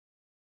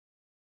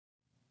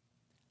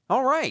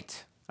All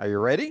right, are you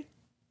ready?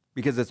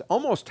 Because it's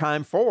almost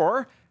time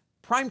for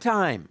prime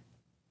time.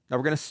 Now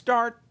we're going to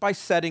start by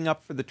setting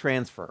up for the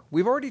transfer.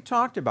 We've already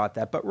talked about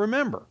that, but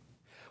remember,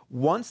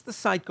 once the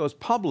site goes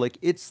public,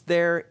 it's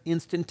there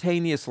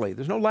instantaneously.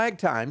 There's no lag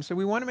time, so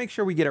we want to make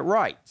sure we get it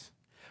right.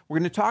 We're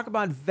going to talk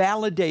about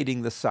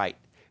validating the site,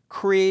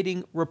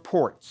 creating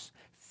reports,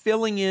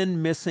 filling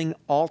in missing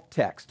alt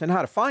text, and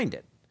how to find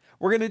it.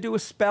 We're going to do a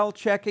spell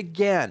check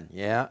again.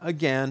 Yeah,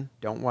 again,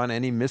 don't want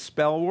any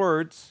misspell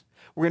words.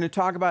 We're going to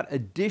talk about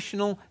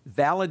additional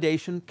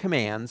validation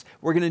commands.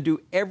 We're going to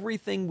do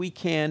everything we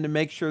can to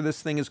make sure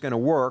this thing is going to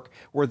work.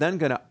 We're then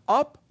going to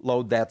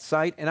upload that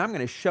site, and I'm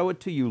going to show it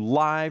to you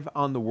live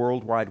on the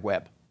World Wide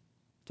Web.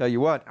 Tell you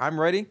what, I'm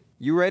ready.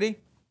 You ready?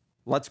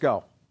 Let's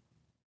go.